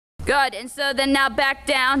Good, and so then now back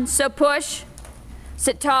down. So push,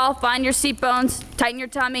 sit tall, find your seat bones, tighten your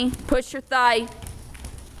tummy, push your thigh.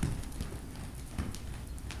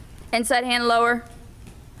 Inside hand lower.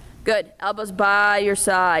 Good, elbows by your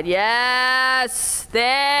side. Yes,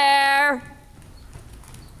 there.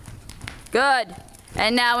 Good,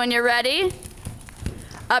 and now when you're ready,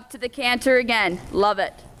 up to the canter again. Love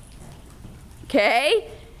it. Okay,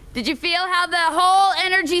 did you feel how the whole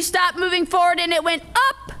energy stopped moving forward and it went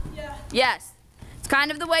up? Yeah. Yes, it's kind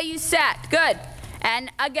of the way you sat. Good,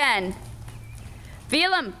 and again,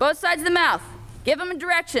 feel them, both sides of the mouth. Give them a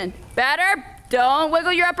direction. Better, don't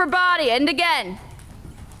wiggle your upper body, and again.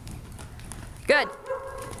 Good.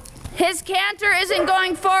 His canter isn't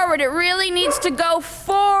going forward. It really needs to go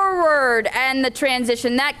forward, and the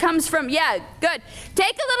transition. That comes from, yeah, good.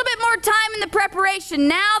 Take a little bit more time in the preparation.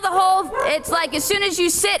 Now the whole, it's like as soon as you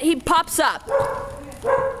sit, he pops up.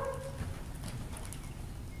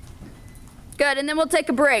 Good, and then we'll take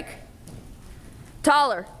a break.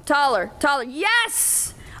 Taller, taller, taller.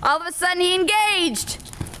 Yes! All of a sudden he engaged.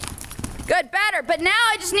 Good, better, but now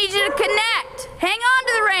I just need you to connect. Hang on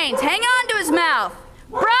to the reins, hang on to his mouth.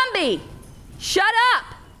 Brumby, shut up.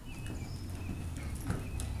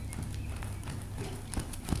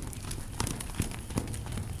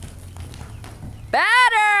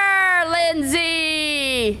 Better,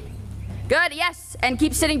 Lindsay. Good, yes, and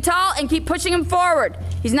keep sitting tall and keep pushing him forward.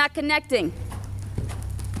 He's not connecting.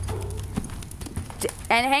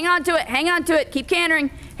 And hang on to it, keep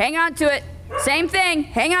cantering, hang on to it. Same thing,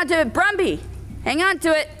 hang on to it, Brumby, hang on to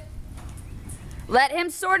it. Let him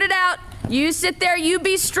sort it out. You sit there, you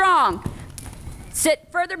be strong. Sit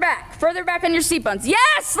further back on your seat bones.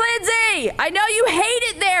 Yes, Lindsay! I know you hate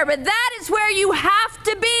it there, but that is where you have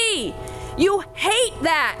to be. You hate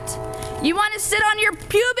that. You want to sit on your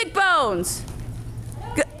pubic bones.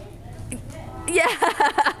 Good.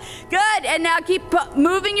 Yeah, good. And now keep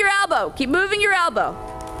moving your elbow. Keep moving your elbow.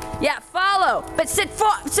 Yeah, follow, but sit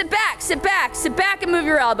back and move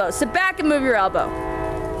your elbow. Sit back and move your elbow.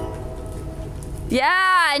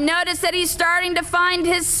 Yeah, and notice that he's starting to find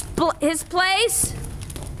his place.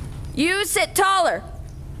 You sit taller.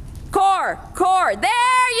 Core.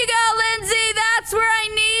 There you go, Lindsay. That's where I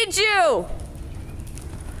need you.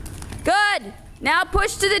 Good. Now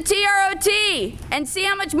push to the TROT and see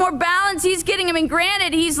how much more balance he's getting. I mean,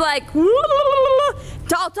 granted, he's like,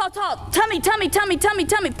 tall. Tummy.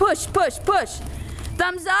 Push.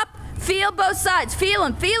 Thumbs up. Feel both sides. Feel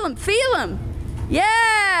him.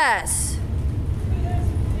 Yes.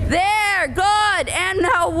 There, good, and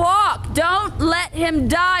now walk. Don't let him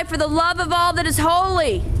die for the love of all that is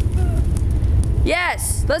holy.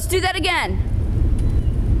 Yes, let's do that again.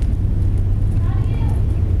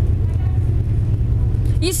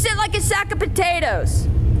 You sit like a sack of potatoes.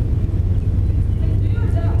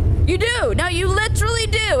 You do, no, you literally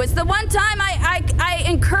do. It's the one time I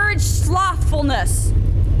encourage slothfulness.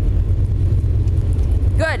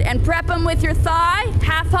 Good, and prep him with your thigh,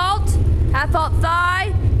 half halt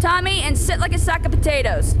thigh, tummy, and sit like a sack of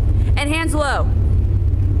potatoes. And hands low.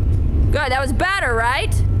 Good, that was better,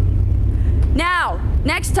 right? Now,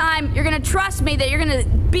 next time, you're gonna trust me that you're gonna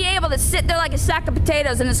be able to sit there like a sack of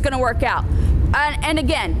potatoes and it's gonna work out. And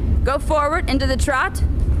again, go forward into the trot.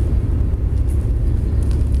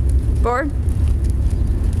 Forward.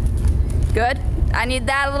 Good. I need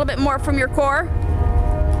that a little bit more from your core.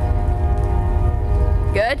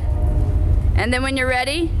 Good. And then when you're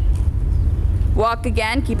ready, walk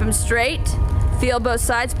again, keep them straight. Feel both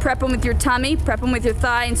sides, prep them with your tummy, prep them with your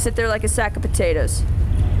thigh, and sit there like a sack of potatoes.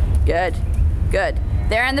 Good.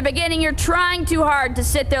 There in the beginning, you're trying too hard to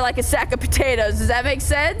sit there like a sack of potatoes. Does that make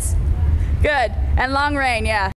sense? Good. And long rein, yeah.